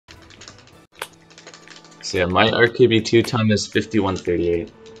So yeah, my RKB2 time is 51:38.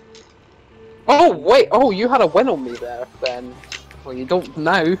 Oh wait, oh you had a win on me there then. Well you don't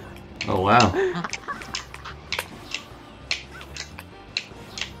now. Oh wow.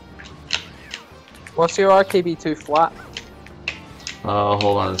 What's your RKB2 flat?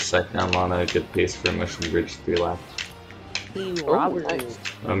 Hold on a second, I'm on a good pace for Mission Bridge 3 lap. Hey, Oh, Robert. nice.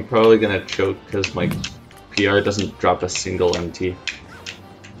 I'm probably gonna choke because my PR doesn't drop a single MT.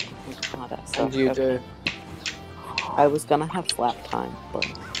 Oh, that And you do. I was gonna have flat time, but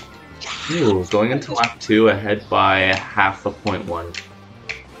Ooh, going into lap 2 ahead by half a .1.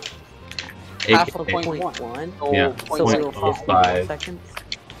 Half a AKA point point one. one. Oh, Yeah, So we were 0.05. seconds.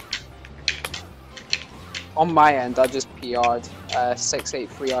 On my end, I just PR'd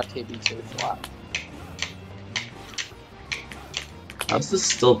 683 RKB2 flat. How's this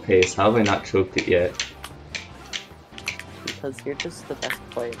still pace? How have I not choked it yet? Because you're just the best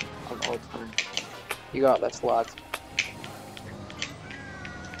player of all time. You got this, lad.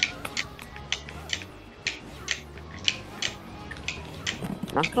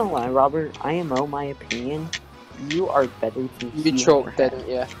 Not gonna lie, Robert, IMO, my opinion, you are better than You he choked, ever had. didn't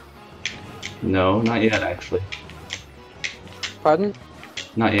you? No, not yet actually. Pardon?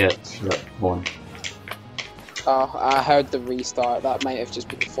 Not yet. Shut up. Hold on. Oh, I heard the restart. That might have just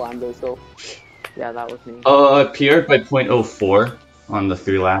been Flanders though. Yeah, that was me. I PR'd by .04 on the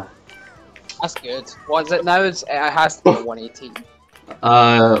 3 lap. That's good. What is it now? It has to be a 118.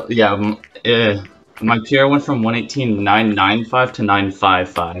 Yeah, my PR went from 118.995 to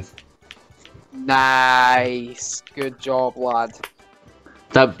 955. Nice. Good job, lad.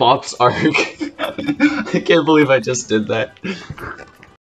 That bops arc. I can't believe I just did that.